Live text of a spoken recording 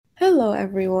Hello,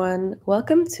 everyone.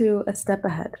 Welcome to A Step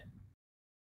Ahead.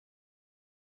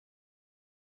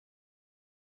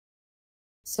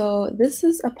 So, this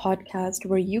is a podcast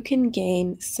where you can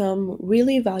gain some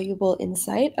really valuable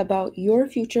insight about your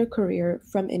future career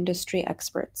from industry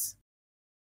experts.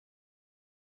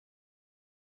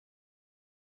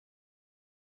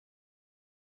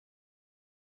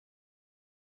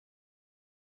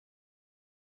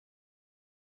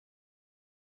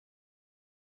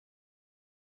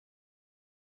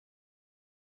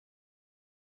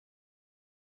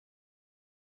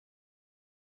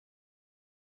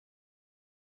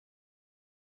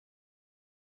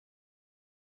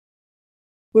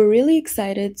 We're really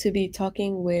excited to be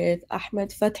talking with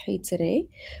Ahmed Fathy today.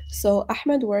 So,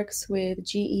 Ahmed works with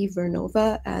GE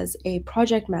Vernova as a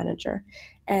project manager,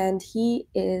 and he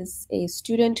is a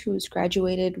student who's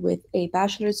graduated with a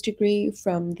bachelor's degree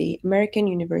from the American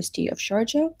University of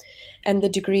Sharjah, and the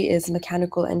degree is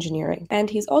mechanical engineering. And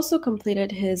he's also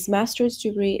completed his master's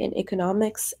degree in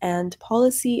economics and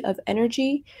policy of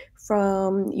energy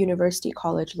from University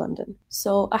College London.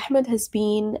 So Ahmed has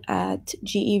been at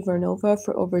GE Vernova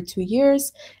for over 2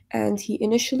 years, and he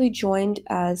initially joined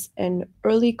as an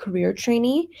early career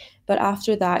trainee, but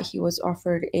after that he was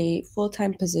offered a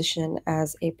full-time position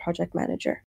as a project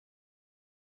manager.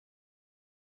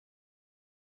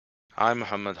 Hi,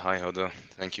 Mohammed. Hi, Hoda.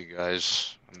 Thank you,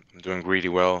 guys. I'm doing really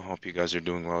well. Hope you guys are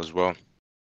doing well as well.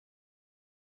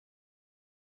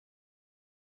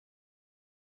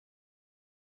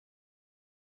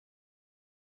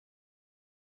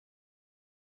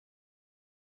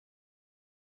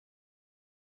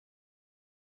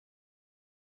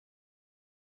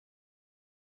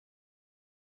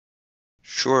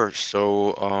 Sure.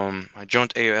 I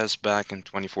joined AOS back in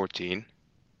 2014.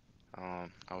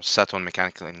 I was set on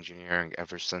mechanical engineering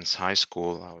ever since high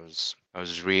school. I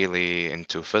was really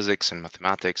into physics and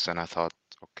mathematics, and I thought,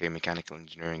 okay, mechanical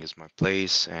engineering is my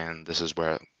place, and this is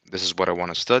what I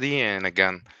want to study. And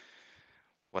again,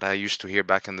 what I used to hear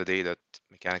back in the day that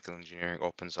mechanical engineering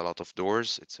opens a lot of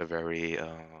doors. It's a very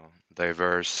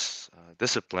diverse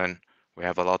discipline. We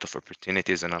have a lot of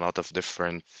opportunities in a lot of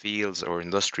different fields or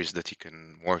industries that you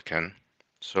can work in.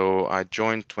 So I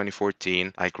joined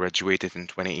 2014. I graduated in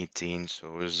 2018.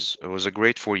 So it was a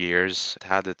great 4 years. It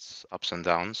had its ups and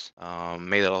downs.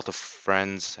 Made a lot of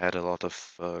friends, had a lot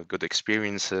of good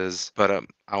experiences. But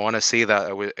I want to say that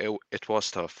it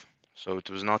was tough. So it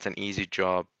was not an easy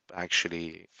job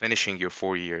actually finishing your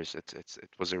 4 years. It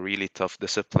was a really tough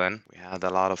discipline. We had a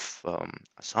lot of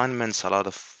assignments, a lot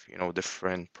of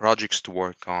different projects to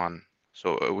work on.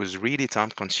 So it was really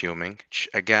time consuming, which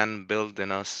again built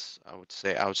in us. I would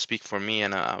say I would speak for me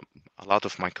and a lot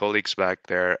of my colleagues back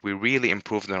there. We really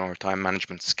improved on our time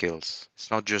management skills. It's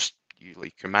not just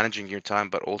you're managing your time,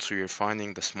 but also you're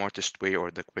finding the smartest way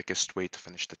or the quickest way to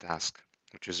finish the task,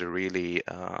 which is a really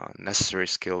necessary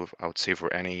skill, I would say,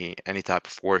 for any type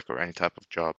of work or any type of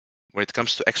job. When it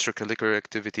comes to extracurricular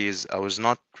activities, I was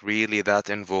not really that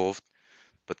involved,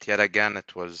 but yet again,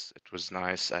 it was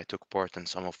nice. I took part in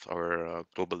some of our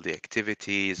Global Day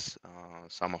activities,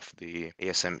 some of the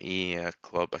ASME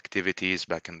club activities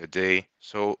back in the day.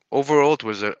 So overall, it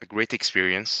was a great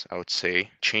experience, I would say.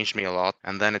 Changed me a lot,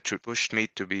 and then it pushed me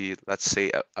to be, let's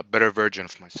say, a better version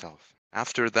of myself.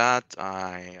 After that,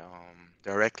 I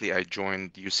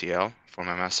joined UCL for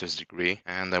my master's degree,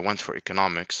 and I went for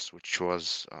economics, which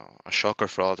was a shocker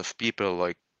for a lot of people.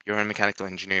 Like, you're in mechanical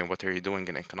engineering. What are you doing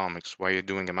in economics? Why are you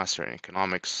doing a master in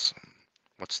economics?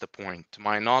 What's the point? To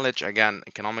my knowledge, again,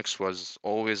 economics was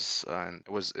always it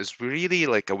was is really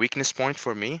like a weakness point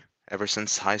for me ever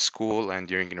since high school and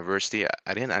during university.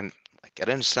 I didn't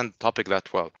understand the topic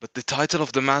that well. But the title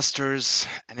of the master's,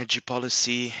 energy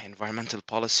policy, environmental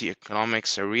policy,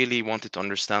 economics, I really wanted to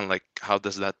understand like how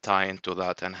does that tie into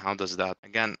that, and how does that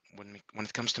again when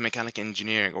it comes to mechanical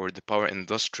engineering or the power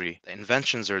industry, the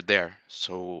inventions are there.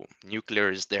 So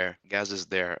nuclear is there, gas is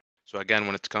there. So again,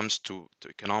 when it comes to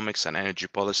economics and energy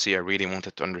policy, I really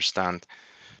wanted to understand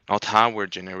not how we're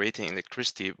generating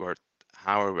electricity, but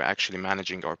how are we actually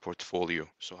managing our portfolio.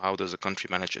 So how does a country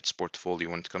manage its portfolio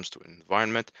when it comes to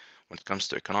environment, when it comes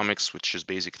to economics, which is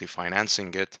basically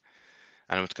financing it,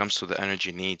 and when it comes to the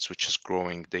energy needs, which is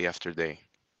growing day after day.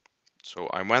 So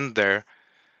I went there.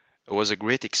 It was a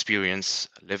great experience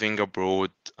living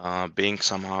abroad, being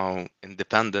somehow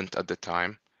independent at the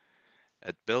time.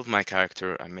 It built my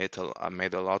character. I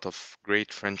made a lot of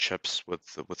great friendships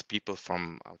with people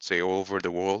from, I would say, all over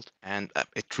the world, and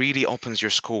it really opens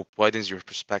your scope, widens your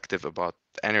perspective about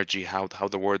energy, how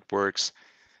the world works,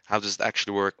 how does it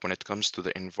actually work when it comes to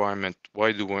the environment.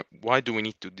 Why do we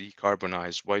need to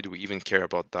decarbonize? Why do we even care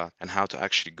about that? And how to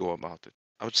actually go about it.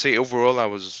 I would say overall I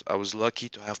was lucky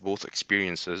to have both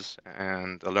experiences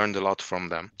and I learned a lot from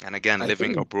them. And again, I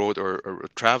living think abroad or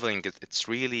traveling, it's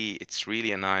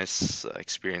really a nice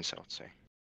experience, I would say.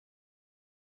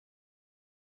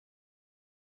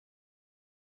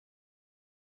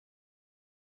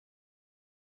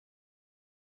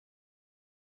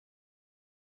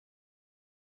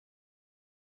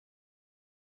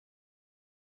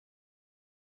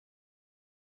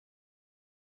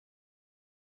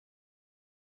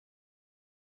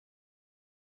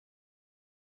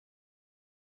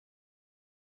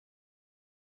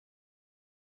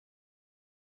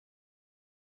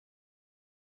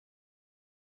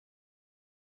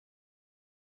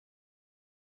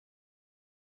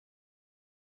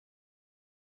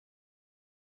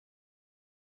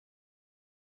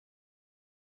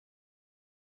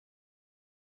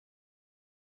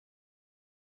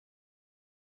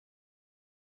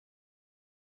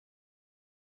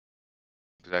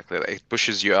 Exactly. Like, it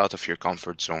pushes you out of your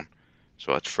comfort zone.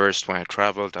 So at first when I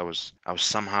traveled, I was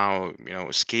somehow,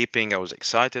 escaping. I was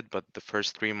excited, but the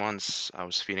first 3 months I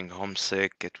was feeling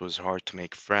homesick. It was hard to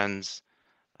make friends,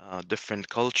 different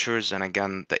cultures, and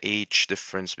again, the age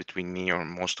difference between me or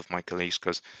most of my colleagues,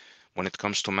 because when it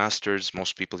comes to masters,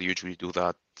 most people usually do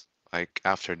that like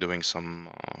after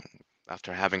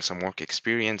having some work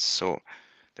experience. So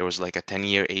there was like a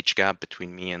 10-year age gap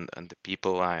between me and the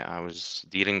people I was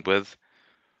dealing with.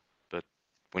 But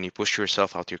when you push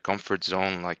yourself out your comfort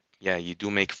zone, like, yeah, you do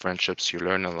make friendships, you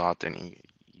learn a lot, and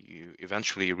you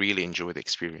eventually really enjoy the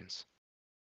experience.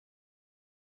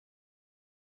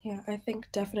 Yeah, I think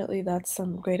definitely that's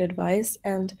some great advice.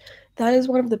 And that is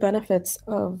one of the benefits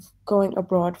of going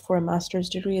abroad for a master's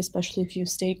degree, especially if you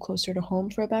stay closer to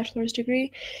home for a bachelor's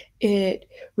degree. It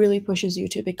really pushes you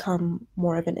to become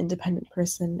more of an independent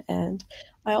person. And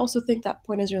I also think that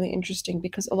point is really interesting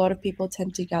because a lot of people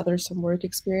tend to gather some work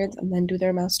experience and then do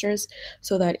their master's.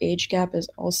 So that age gap is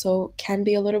also can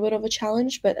be a little bit of a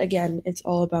challenge. But again, it's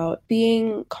all about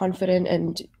being confident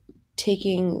and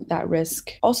taking that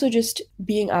risk. Also, just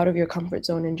being out of your comfort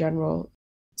zone in general.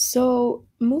 So,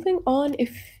 moving on,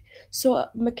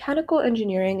 mechanical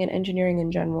engineering and engineering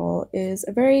in general is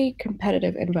a very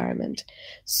competitive environment.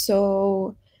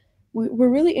 So, we're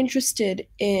really interested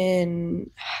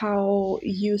in how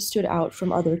you stood out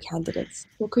from other candidates.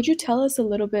 So, could you tell us a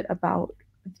little bit about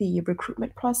the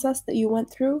recruitment process that you went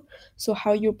through? So,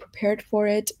 how you prepared for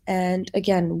it, and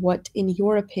again, what, in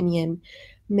your opinion,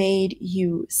 made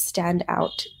you stand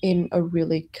out in a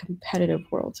really competitive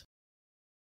world?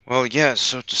 Well, yeah,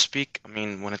 so to speak, I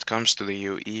mean, when it comes to the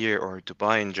UAE or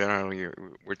Dubai in general,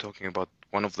 we're talking about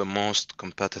one of the most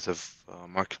competitive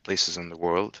marketplaces in the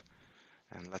world.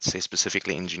 And let's say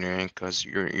specifically engineering, because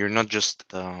you're not just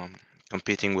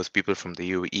competing with people from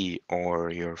the UAE or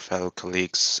your fellow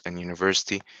colleagues in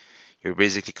university. You're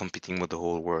basically competing with the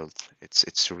whole world.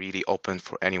 It's really open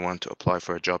for anyone to apply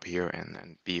for a job here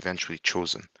and be eventually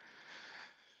chosen.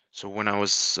 So when I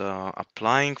was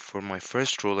applying for my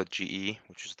first role at GE,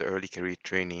 which is the early career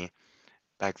trainee,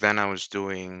 back then I was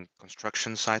doing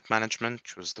construction site management,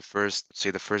 which was the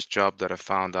first job that I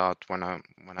found out when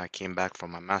I came back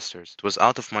from my master's. It was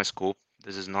out of my scope.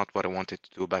 This is not what I wanted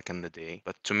to do back in the day.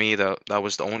 But to me, that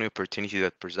was the only opportunity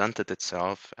that presented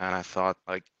itself, and I thought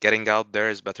like getting out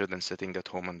there is better than sitting at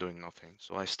home and doing nothing.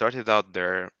 So I started out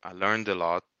there. I learned a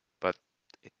lot, but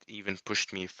it even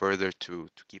pushed me further to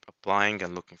keep applying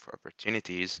and looking for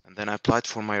opportunities. And then I applied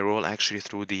for my role actually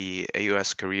through the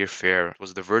AUS Career Fair. It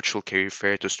was the virtual career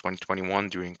fair. It was 2021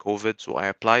 during COVID. So I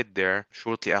applied there.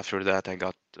 Shortly after that, I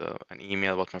got an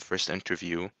email about my first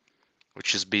interview,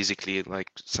 which is basically like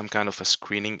some kind of a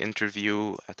screening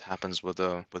interview. It happens with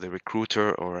a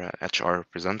recruiter or a HR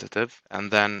representative.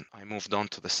 And then I moved on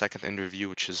to the second interview,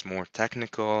 which is more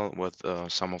technical with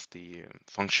some of the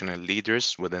functional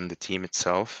leaders within the team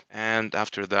itself. And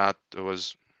after that, there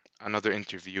was another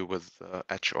interview with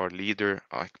HR leader.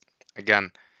 Again,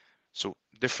 so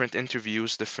different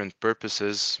interviews, different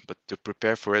purposes, but to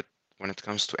prepare for it when it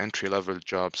comes to entry level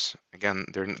jobs, again,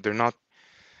 they're not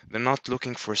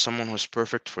looking for someone who's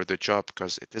perfect for the job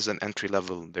because it is an entry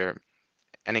level.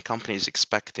 Any company is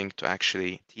expecting to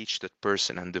actually teach that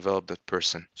person and develop that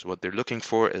person. So what they're looking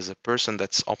for is a person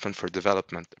that's open for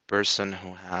development, a person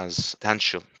who has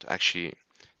potential to actually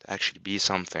be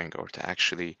something or to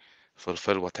actually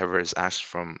fulfill whatever is asked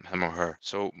from him or her.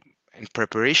 So in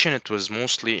preparation, it was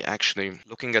mostly actually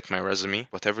looking at my resume.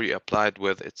 Whatever you applied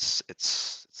with, it's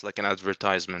like an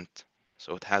advertisement.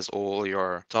 So it has all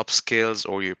your top skills,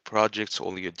 all your projects,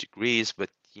 all your degrees, but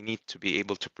you need to be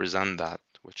able to present that,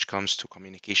 which comes to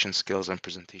communication skills and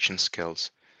presentation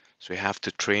skills. So you have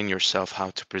to train yourself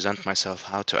how to present myself,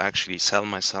 how to actually sell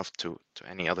myself to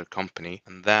any other company.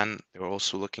 And then they're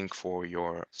also looking for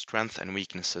your strengths and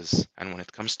weaknesses. And when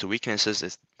it comes to weaknesses,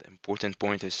 is the important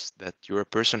point is that you're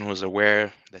a person who is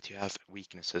aware that you have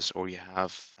weaknesses or you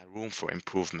have a room for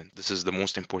improvement. This is the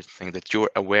most important thing, that you're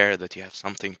aware that you have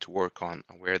something to work on,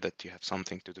 aware that you have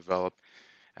something to develop,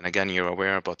 and again, you're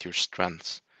aware about your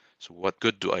strengths. So what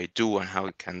good do I do and how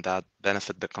can that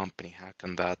benefit the company? How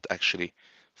can that actually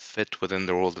fit within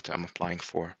the role that I'm applying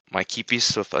for? My key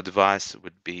piece of advice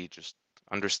would be just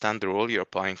understand the role you're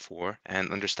applying for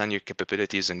and understand your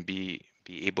capabilities and be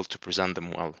able to present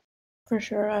them well. For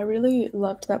sure. I really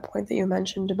loved that point that you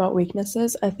mentioned about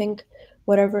weaknesses. I think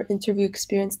whatever interview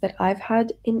experience that I've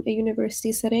had in a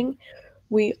university setting,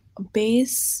 we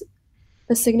base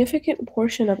a significant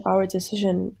portion of our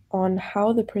decision on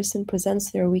how the person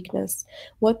presents their weakness,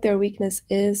 what their weakness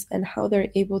is, and how they're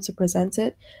able to present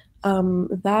it.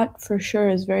 That for sure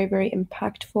is very, very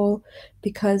impactful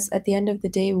because at the end of the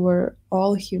day, we're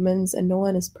all humans and no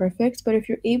one is perfect. But if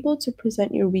you're able to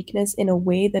present your weakness in a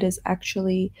way that is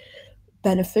actually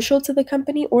beneficial to the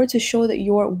company or to show that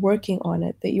you're working on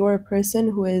it, that you're a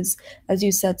person who is, as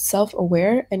you said, self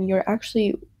aware and you're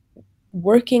actually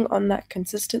working on that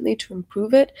consistently to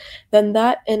improve it, then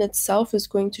that in itself is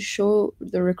going to show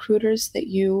the recruiters that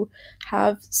you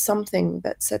have something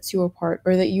that sets you apart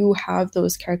or that you have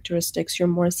those characteristics. You're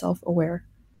more self aware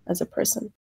as a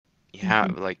person. Yeah,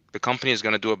 Mhm. like the company is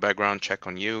going to do a background check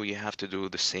on you. You have to do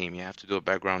the same. You have to do a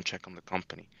background check on the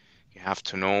company. You have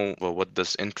to know, well, what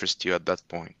does interest you at that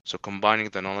point. So combining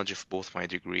the knowledge of both my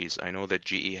degrees, I know that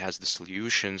GE has the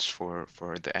solutions for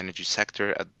the energy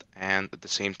sector and at the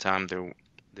same time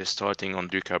they're starting on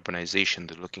decarbonization.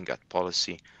 They're looking at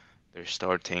policy. They're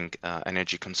starting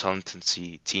energy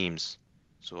consultancy teams.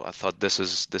 So I thought this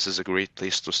is a great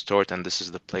place to start, and this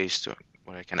is the place to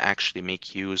where I can actually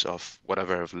make use of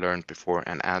whatever I've learned before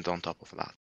and add on top of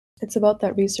that. It's about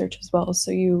that research as well.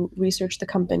 So you research the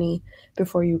company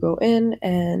before you go in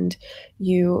and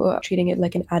you treating it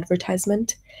like an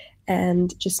advertisement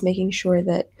and just making sure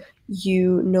that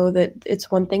you know that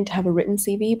it's one thing to have a written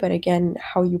CV, but again,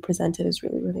 how you present it is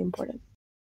really, really important.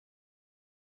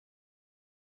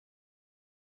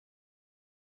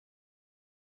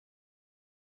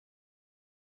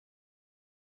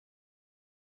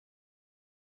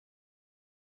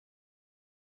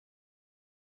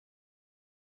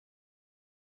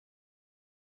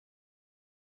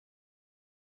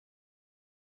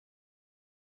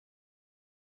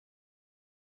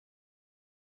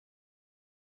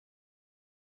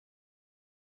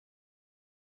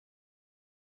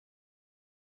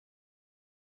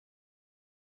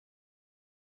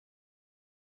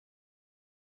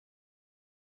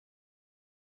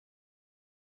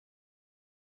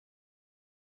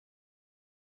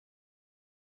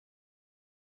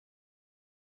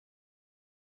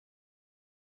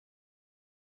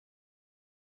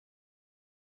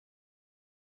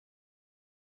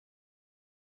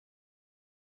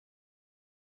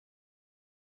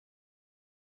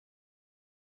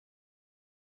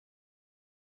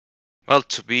 Well,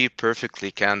 to be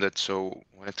perfectly candid, so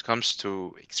when it comes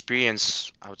to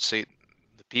experience, I would say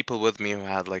the people with me who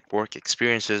had like work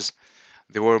experiences,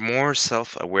 they were more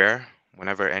self-aware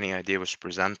whenever any idea was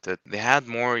presented. They had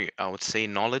more, I would say,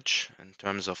 knowledge in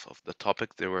terms of the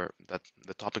topic they were that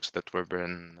the topics that were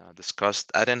being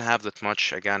discussed. I didn't have that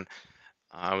much. Again,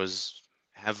 I was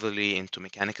heavily into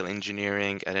mechanical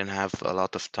engineering. I didn't have a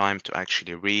lot of time to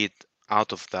actually read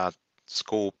out of that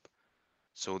scope.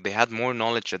 So they had more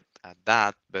knowledge at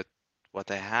that, but what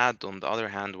I had on the other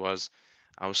hand was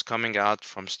I was coming out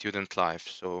from student life.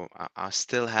 So I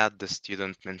still had the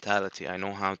student mentality. I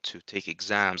know how to take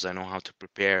exams, I know how to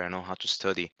prepare, I know how to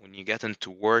study. When you get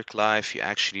into work life, you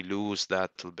actually lose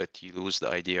that little bit. You lose the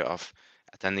idea of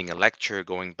attending a lecture,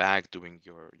 going back, doing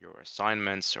your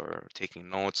assignments or taking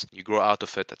notes. You grow out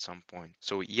of it at some point.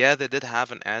 So yeah, they did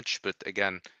have an edge, but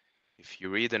again, if you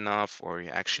read enough or you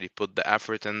actually put the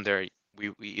effort in there,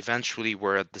 we eventually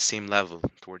were at the same level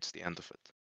towards the end of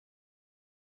it.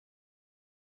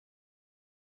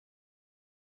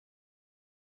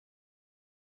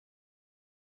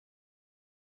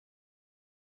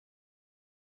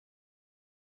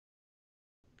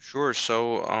 Sure.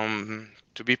 So,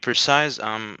 to be precise,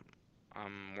 I'm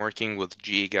working with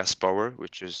GE Gas Power,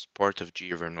 which is part of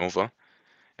GE Vernova,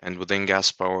 and within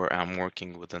Gas Power, I'm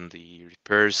working within the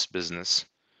repairs business.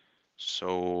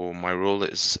 So my role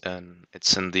is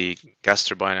it's in the gas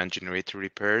turbine and generator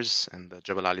repairs and the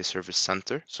Jabal Ali Service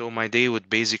Center. So my day would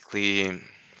basically,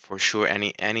 for sure,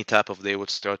 any type of day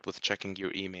would start with checking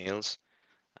your emails,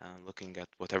 looking at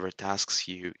whatever tasks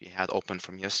you had open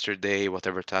from yesterday,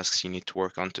 whatever tasks you need to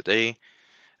work on today.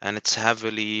 And it's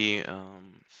heavily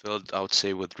filled, I would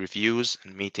say, with reviews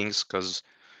and meetings because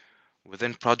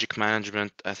within project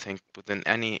management, I think within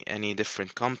any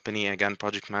different company, again,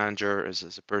 project manager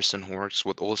is a person who works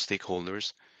with all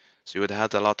stakeholders. So you would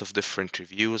have a lot of different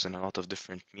reviews and a lot of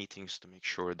different meetings to make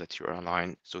sure that you're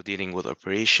aligned. So dealing with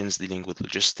operations, dealing with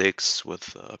logistics,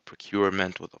 with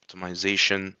procurement, with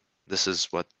optimization. This is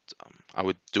what I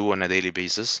would do on a daily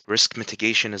basis. Risk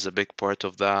mitigation is a big part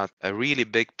of that. A really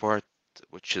big part,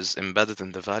 which is embedded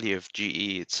in the value of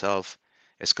GE itself,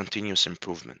 is continuous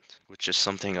improvement, which is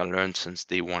something I learned since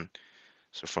day one.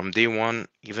 So from day one,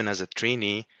 even as a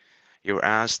trainee, you're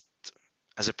asked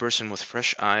as a person with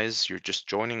fresh eyes, you're just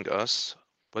joining us.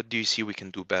 What do you see we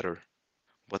can do better?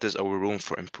 What is our room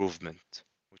for improvement?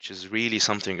 Which is really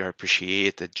something I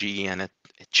appreciate at GE, and it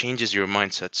changes your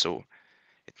mindset. So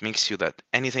it makes you that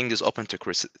anything is open to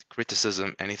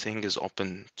criticism, anything is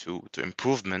open to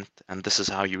improvement, and this is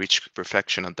how you reach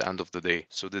perfection at the end of the day.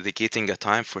 So dedicating a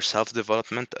time for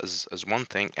self-development as one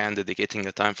thing, and dedicating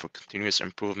a time for continuous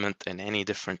improvement in any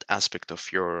different aspect of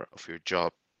your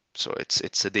job. So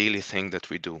it's a daily thing that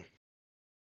we do.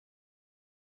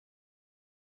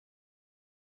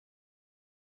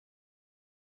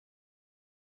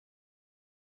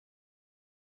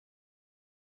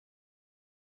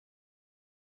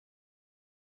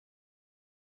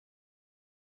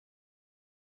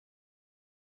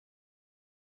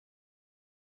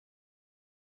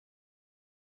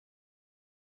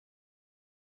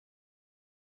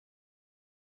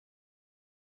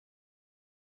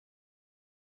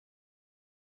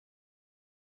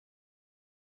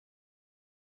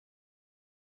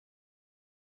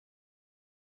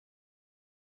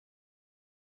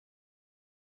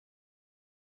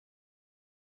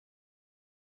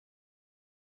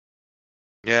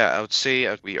 Yeah, I would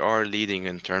say we are leading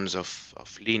in terms of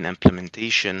lean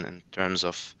implementation, in terms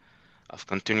of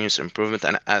continuous improvement.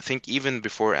 And I think even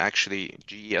before actually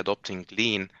GE adopting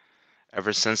lean,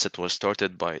 ever since it was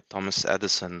started by Thomas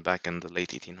Edison back in the late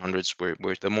 1800s,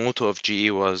 where the motto of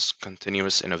GE was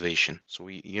continuous innovation. So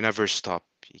you never stop.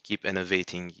 You keep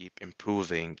innovating, you keep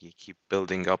improving, you keep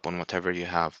building up on whatever you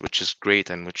have, which is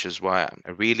great, and which is why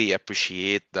I really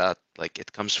appreciate that. Like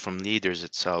it comes from leaders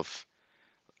itself.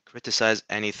 Criticize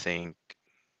anything,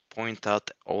 point out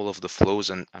all of the flaws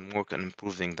and work on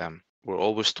improving them. We're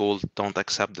always told don't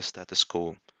accept the status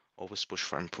quo, always push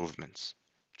for improvements,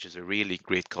 which is a really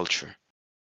great culture.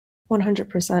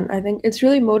 100%. I think it's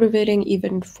really motivating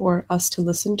even for us to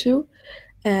listen to,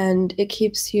 and it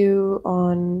keeps you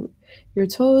on your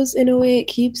toes in a way. It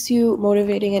keeps you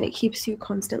motivating and it keeps you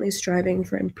constantly striving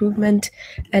for improvement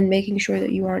and making sure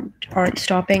that you aren't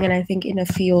stopping. And I think in a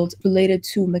field related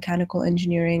to mechanical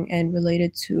engineering and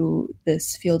related to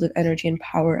this field of energy and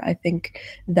power, I think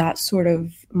that sort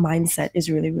of mindset is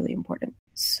really, really important.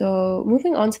 So,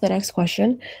 moving on to the next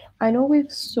question. I know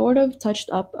we've sort of touched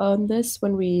up on this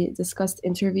when we discussed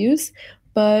interviews,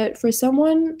 but for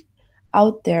someone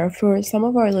out there, for some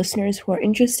of our listeners who are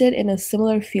interested in a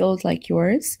similar field like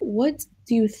yours, what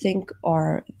do you think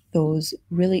are those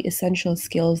really essential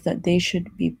skills that they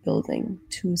should be building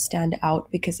to stand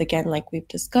out? Because, again, like we've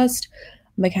discussed,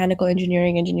 mechanical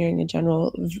engineering, engineering in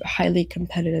general, highly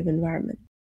competitive environment.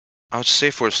 I would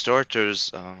say for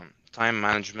starters, time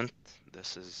management.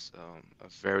 This is a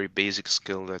very basic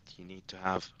skill that you need to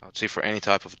have, I would say, for any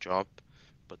type of job.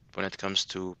 But when it comes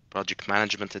to project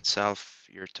management itself,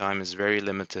 your time is very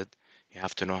limited. You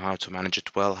have to know how to manage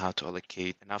it well, how to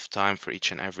allocate enough time for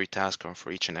each and every task or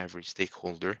for each and every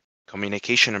stakeholder.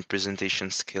 Communication and presentation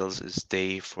skills is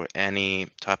day for any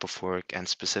type of work, and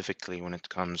specifically when it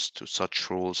comes to such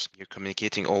roles, you're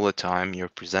communicating all the time, you're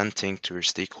presenting to your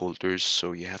stakeholders,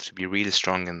 so you have to be really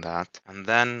strong in that. And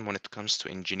then when it comes to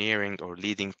engineering or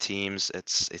leading teams,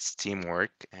 it's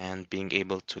teamwork and being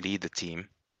able to lead the team.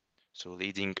 So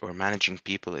leading or managing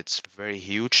people, it's a very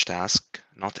huge task.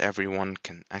 Not everyone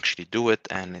can actually do it,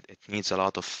 and it needs a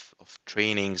lot of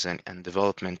trainings and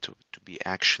development to be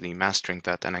actually mastering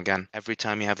that. And again, every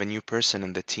time you have a new person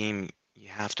in the team, you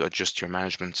have to adjust your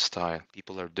management style.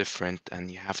 People are different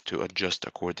and you have to adjust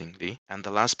accordingly. And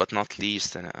the last but not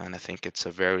least, and I think it's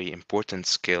a very important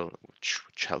skill which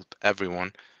help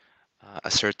everyone,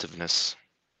 assertiveness.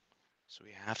 So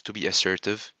you have to be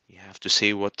assertive. You have to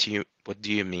say what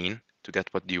do you mean to get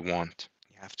what do you want.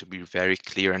 You have to be very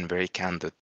clear and very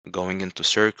candid. Going into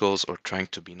circles or trying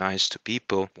to be nice to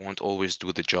people won't always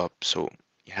do the job. So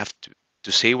you have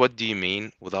to say what do you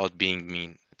mean without being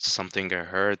mean. It's something I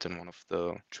heard in one of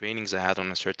the trainings I had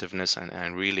on assertiveness,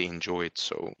 and really enjoyed.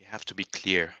 So you have to be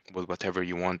clear with whatever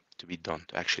you want to be done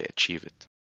to actually achieve it.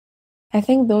 I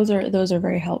think those are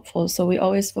very helpful. So we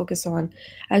always focus on,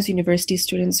 as university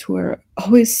students who are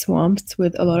always swamped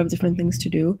with a lot of different things to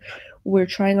do, we're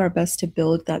trying our best to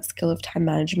build that skill of time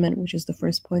management, which is the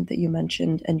first point that you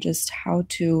mentioned, and just how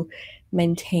to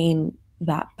maintain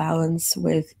that balance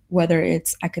with whether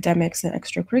it's academics and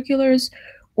extracurriculars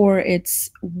or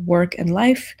it's work and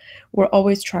life. We're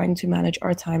always trying to manage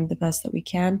our time the best that we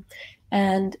can.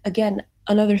 And again,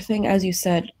 another thing, as you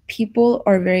said, people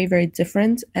are very, very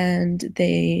different and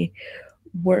they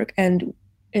work, and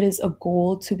it is a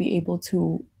goal to be able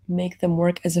to make them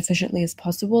work as efficiently as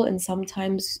possible. And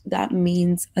sometimes that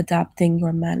means adapting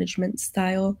your management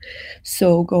style.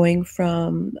 So, going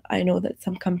from, I know that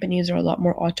some companies are a lot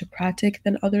more autocratic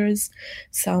than others,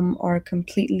 some are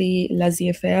completely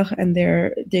laissez faire and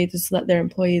they just let their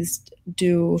employees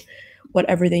do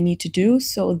whatever they need to do.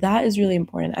 So that is really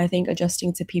important. I think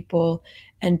adjusting to people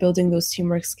and building those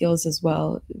teamwork skills as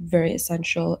well, very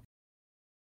essential.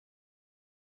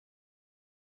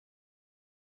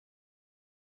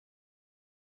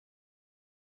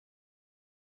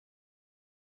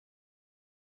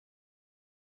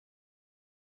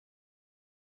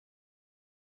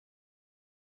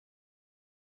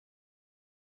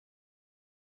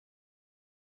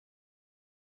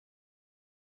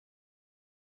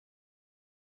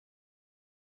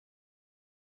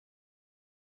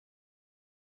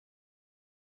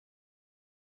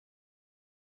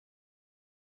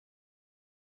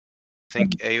 I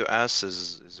think AOS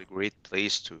is a great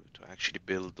place to actually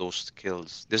build those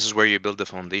skills. This is where you build the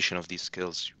foundation of these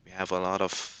skills. We have a lot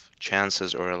of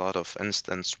chances or a lot of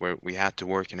instances where we had to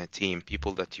work in a team,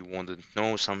 people that you wouldn't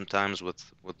know sometimes with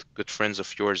good friends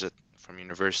of yours from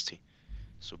university.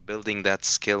 So building that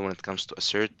skill when it comes to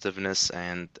assertiveness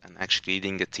and actually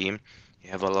leading a team, you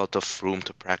have a lot of room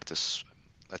to practice,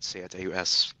 let's say at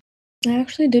AUS. I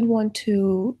actually did want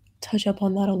to touch up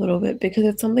on that a little bit because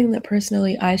it's something that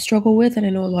personally I struggle with, and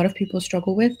I know a lot of people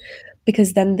struggle with,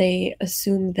 because then they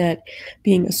assume that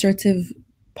being assertive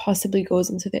possibly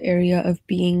goes into the area of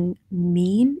being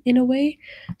mean in a way.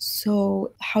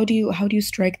 So how do you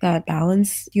strike that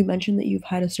balance? You mentioned that you've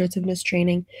had assertiveness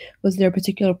training. Was there a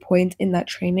particular point in that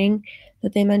training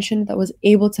that they mentioned that was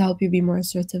able to help you be more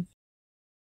assertive?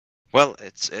 Well,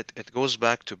 it goes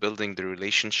back to building the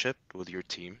relationship with your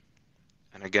team.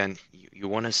 And again, you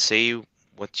want to say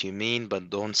what you mean, but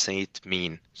don't say it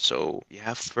mean. So you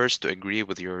have first to agree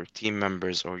with your team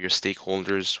members or your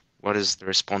stakeholders what is the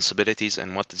responsibilities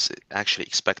and what is actually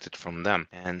expected from them.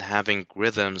 And having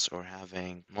rhythms or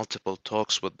having multiple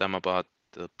talks with them about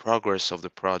the progress of the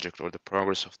project or the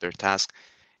progress of their task,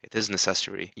 it is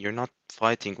necessary. You're not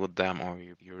fighting with them or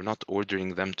you're not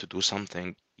ordering them to do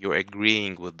something. You're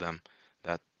agreeing with them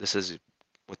that this is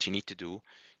what you need to do.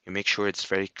 You make sure it's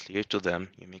very clear to them.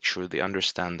 You make sure they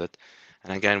understand it.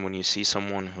 And again, when you see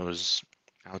someone who's,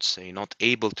 I would say, not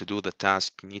able to do the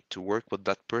task, you need to work with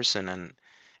that person and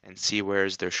see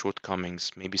where's their shortcomings.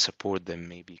 Maybe support them,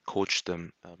 maybe coach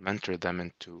them, mentor them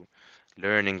into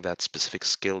learning that specific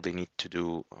skill they need to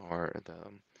do or the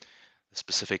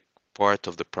specific part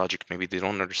of the project. Maybe they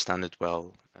don't understand it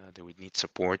well. They would need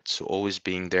support. So always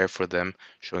being there for them,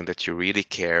 showing that you really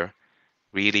care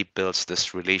really builds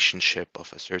this relationship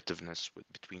of assertiveness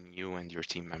between you and your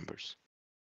team members.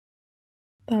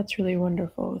 That's really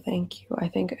wonderful. Thank you. I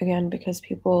think, again, because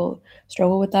people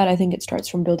struggle with that, I think it starts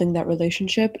from building that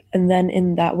relationship. And then,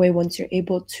 in that way, once you're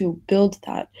able to build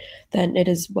that, then it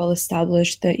is well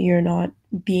established that you're not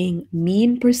being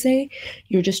mean per se.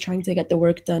 You're just trying to get the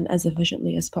work done as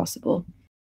efficiently as possible.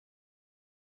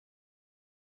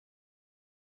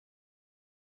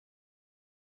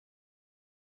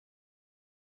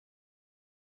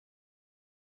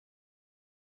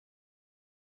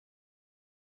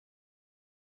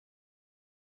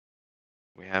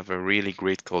 We have a really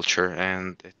great culture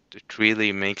and it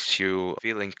really makes you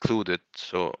feel included.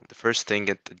 So, the first thing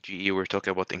at the GE, we're talking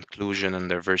about inclusion and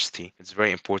diversity. It's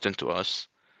very important to us.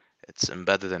 It's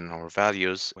embedded in our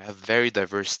values. We have very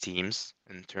diverse teams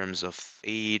in terms of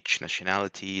age,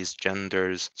 nationalities,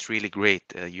 genders. It's really great.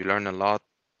 You learn a lot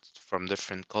from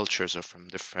different cultures or from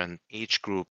different age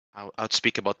group. I'd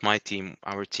speak about my team.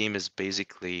 Our team is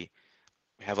basically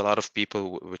we have a lot of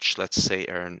people which let's say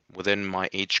are within my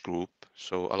age group,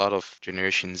 so a lot of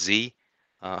Generation Z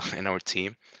in our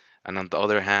team. And on the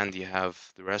other hand, you have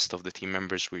the rest of the team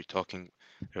members we're talking,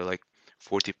 they're like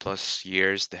 40 plus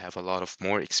years, they have a lot of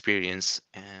more experience,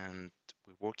 and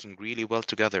we're working really well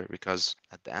together because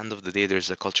at the end of the day, there's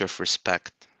a culture of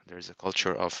respect, there's a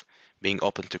culture of being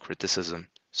open to criticism.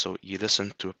 So you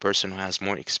listen to a person who has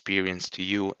more experience to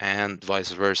you and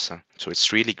vice versa. So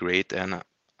it's really great. And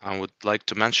I would like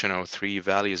to mention our three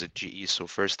values at GE. So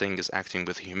first thing is acting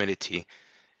with humility,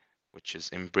 which is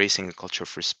embracing a culture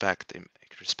of respect,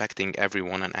 respecting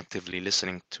everyone and actively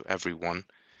listening to everyone,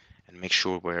 and make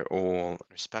sure we're all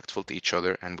respectful to each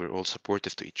other and we're all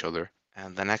supportive to each other.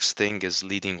 And the next thing is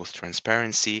leading with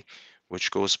transparency,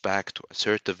 which goes back to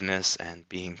assertiveness and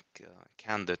being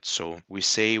candid. So we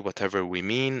say whatever we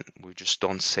mean, we just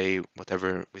don't say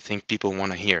whatever we think people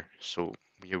want to hear. So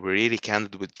we're really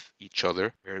candid with each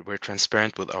other. We're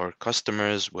transparent with our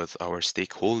customers, with our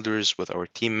stakeholders, with our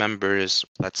team members.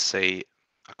 Let's say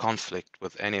a conflict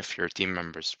with any of your team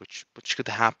members, which could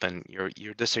happen.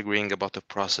 You're disagreeing about a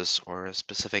process or a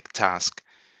specific task.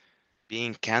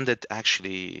 Being candid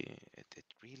actually it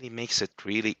really makes it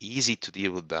really easy to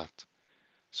deal with that.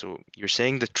 So you're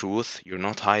saying the truth, you're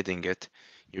not hiding it,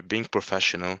 you're being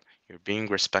professional, you're being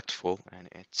respectful, and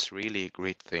it's really a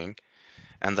great thing.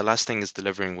 And the last thing is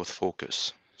delivering with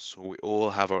focus. So we all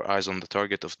have our eyes on the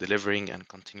target of delivering and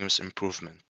continuous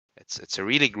improvement. It's a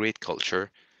really great culture,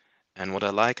 and what I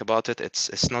like about it,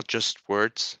 it's not just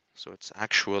words, so it's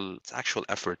actual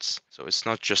efforts. So it's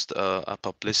not just a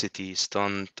publicity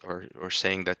stunt or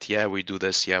saying that yeah we do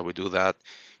this, yeah we do that.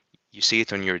 You see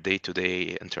it on your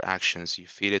day-to-day interactions. You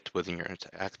feel it when you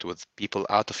interact with people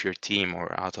out of your team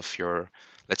or out of your,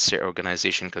 let's say,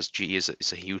 organization, because GE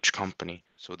is a huge company.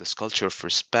 So this culture of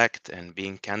respect and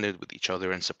being candid with each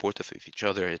other and supportive of each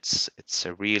other, it's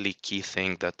a really key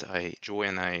thing that I enjoy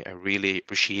and I really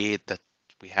appreciate that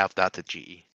we have that at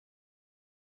GE.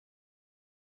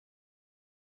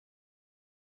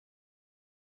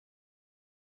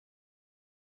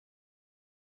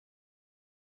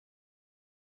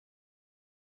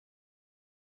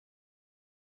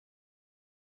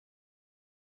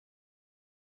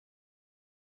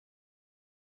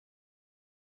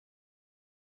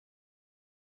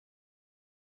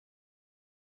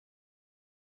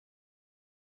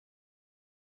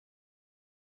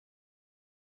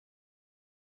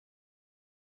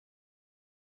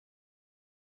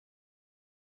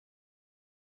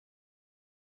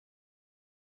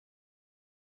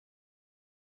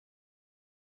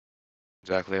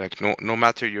 Exactly. Like no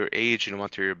matter your age, no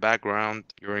matter your background,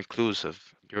 you're inclusive.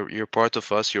 You're part of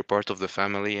us, you're part of the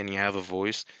family, and you have a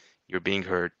voice, you're being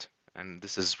heard. And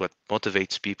this is what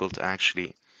motivates people to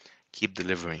actually keep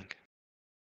delivering.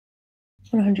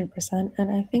 100%.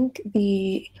 And I think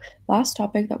the last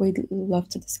topic that we'd love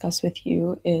to discuss with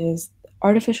you is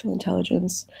artificial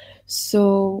intelligence.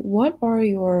 So, what are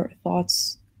your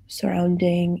thoughts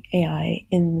surrounding AI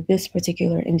in this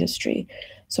particular industry?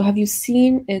 So, have you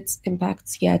seen its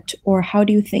impacts yet, or how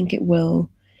do you think it will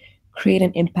create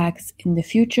an impact in the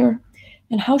future?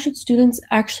 And how should students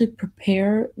actually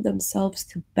prepare themselves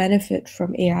to benefit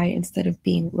from AI instead of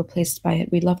being replaced by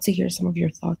it? We'd love to hear some of your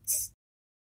thoughts.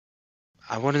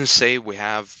 I wouldn't say we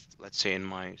have, let's say, in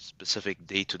my specific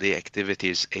day-to-day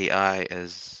activities, AI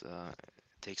is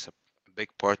takes a big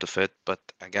part of it. But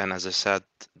again, as I said,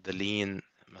 the lean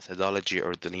methodology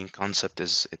or the lean concept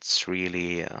is it's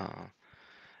really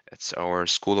it's our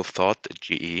school of thought at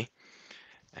GE.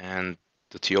 And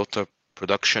the Toyota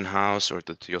production house or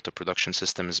the Toyota production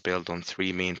system is built on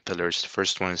three main pillars. The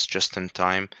first one is just in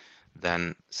time,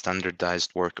 then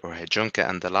standardized work or Heijunka,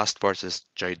 and the last part is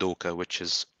Jaidoka, which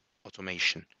is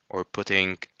automation or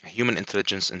putting human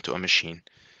intelligence into a machine.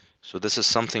 So this is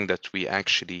something that we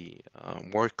actually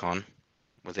work on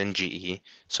within GE.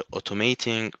 So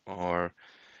automating or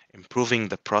improving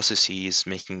the processes,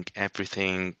 making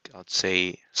everything, I'd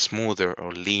say, smoother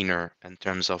or leaner in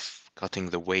terms of cutting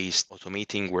the waste,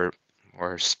 automating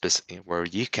where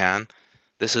you can.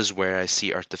 This is where I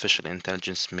see artificial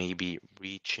intelligence maybe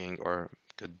reaching or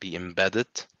could be embedded.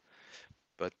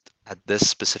 But at this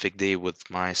specific day with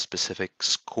my specific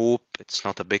scope, it's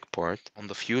not a big part. On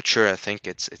the future, I think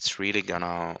it's really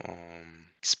gonna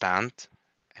expand,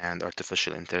 and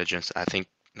artificial intelligence, I think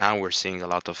now we're seeing a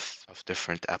lot of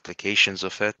different applications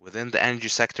of it. Within the energy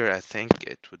sector, I think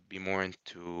it would be more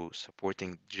into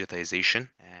supporting digitization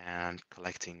and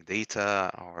collecting data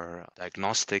or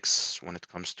diagnostics when it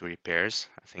comes to repairs.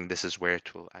 I think this is where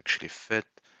it will actually fit.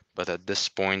 But at this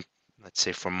point, let's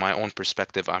say from my own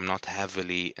perspective, I'm not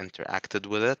heavily interacted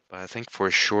with it, but I think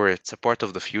for sure it's a part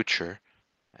of the future.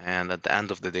 And at the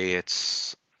end of the day,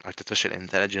 it's artificial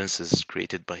intelligence is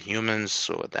created by humans.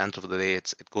 So at the end of the day,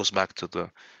 it goes back to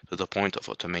the point of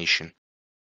automation.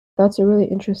 That's a really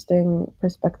interesting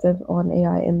perspective on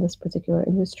AI in this particular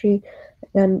industry.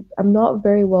 And I'm not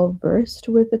very well versed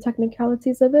with the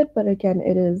technicalities of it, but again,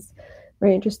 it is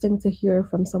very interesting to hear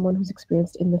from someone who's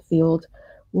experienced in the field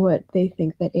what they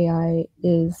think that AI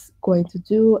is going to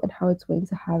do and how it's going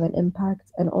to have an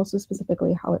impact, and also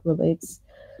specifically how it relates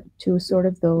to sort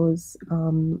of those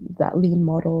that lean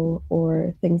model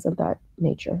or things of that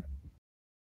nature.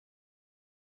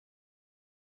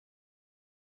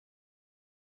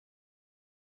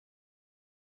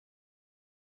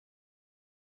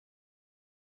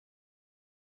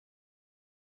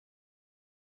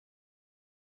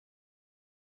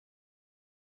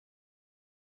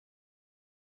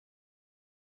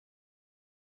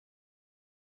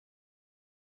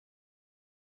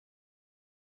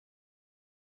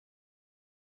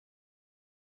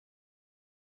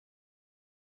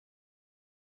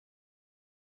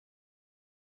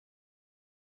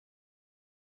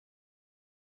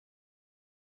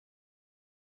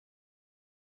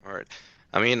 All right.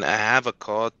 I mean, I have a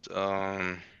quote.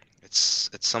 It's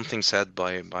something said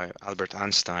by Albert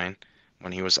Einstein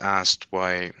when he was asked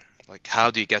why, like, how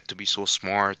do you get to be so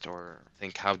smart, or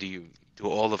think how do you do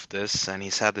all of this? And he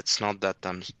said it's not that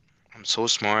I'm so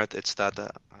smart. It's that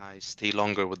I stay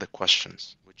longer with the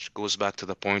questions, which goes back to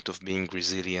the point of being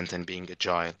resilient and being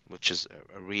agile, which is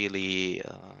a really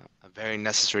a very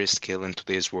necessary skill in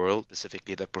today's world,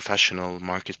 specifically the professional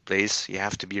marketplace. You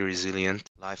have to be resilient.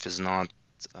 Life is not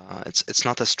it's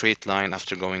not a straight line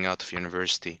after going out of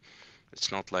university.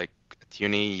 It's not like at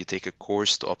uni you take a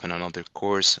course to open another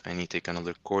course and you take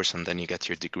another course and then you get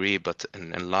your degree. But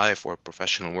in life or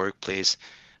professional workplace,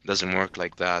 it doesn't work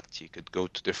like that. You could go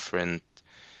to different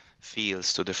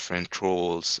fields, to different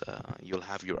roles. You'll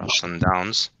have your ups and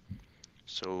downs.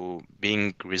 So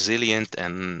being resilient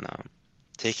and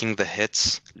taking the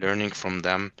hits, learning from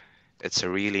them, it's a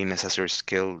really necessary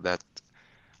skill that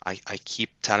I keep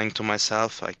telling to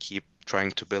myself, I keep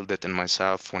trying to build it in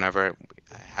myself. Whenever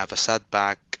I have a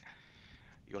setback,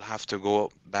 you'll have to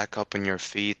go back up on your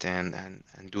feet and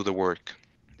do the work.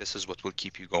 This is what will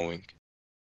keep you going.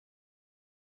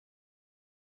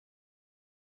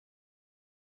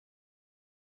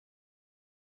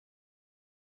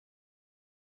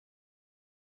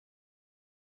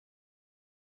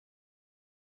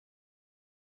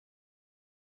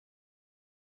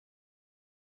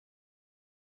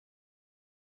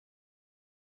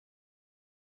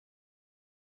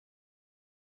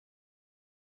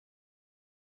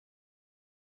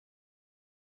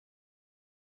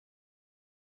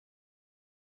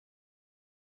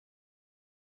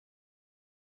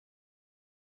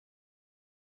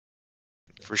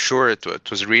 For sure,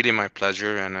 it was really my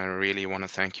pleasure, and I really want to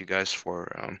thank you guys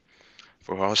for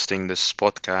hosting this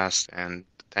podcast. And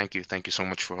thank you so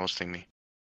much for hosting me.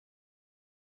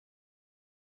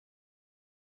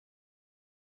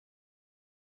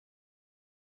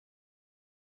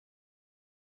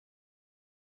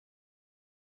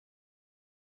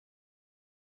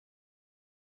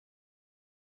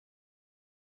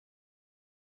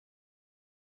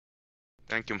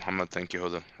 Thank you, Muhammad. Thank you,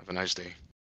 Huda. Have a nice day.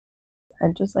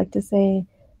 I'd just like to say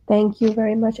thank you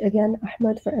very much again,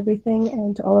 Ahmed, for everything,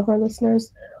 and to all of our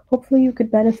listeners. Hopefully, you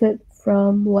could benefit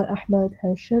from what Ahmed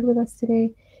has shared with us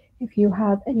today. If you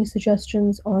have any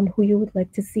suggestions on who you would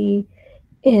like to see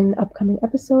in upcoming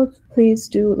episodes, please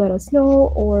do let us know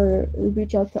or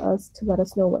reach out to us to let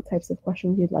us know what types of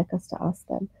questions you'd like us to ask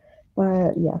them.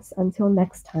 But yes, until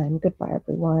next time, goodbye,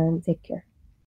 everyone. Take care.